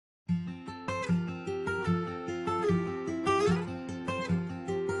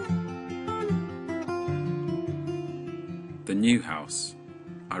The new house,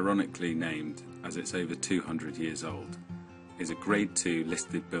 ironically named as it's over 200 years old, is a Grade 2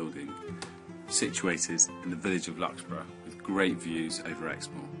 listed building situated in the village of Luxborough with great views over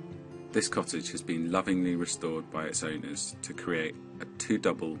Exmoor. This cottage has been lovingly restored by its owners to create a 2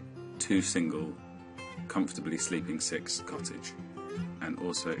 double, 2 single, comfortably sleeping 6 cottage, and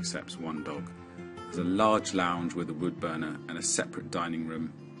also accepts 1 dog. There's a large lounge with a wood burner and a separate dining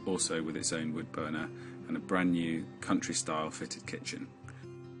room, also with its own wood burner, and a brand new country-style fitted kitchen.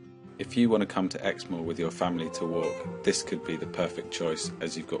 If you want to come to Exmoor with your family to walk, this could be the perfect choice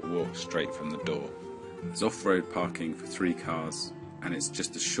as you've got walk straight from the door. There's off-road parking for 3 cars, and it's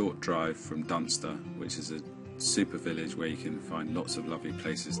just a short drive from Dunster, which is a super village where you can find lots of lovely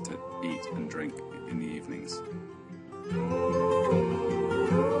places to eat and drink in the evenings.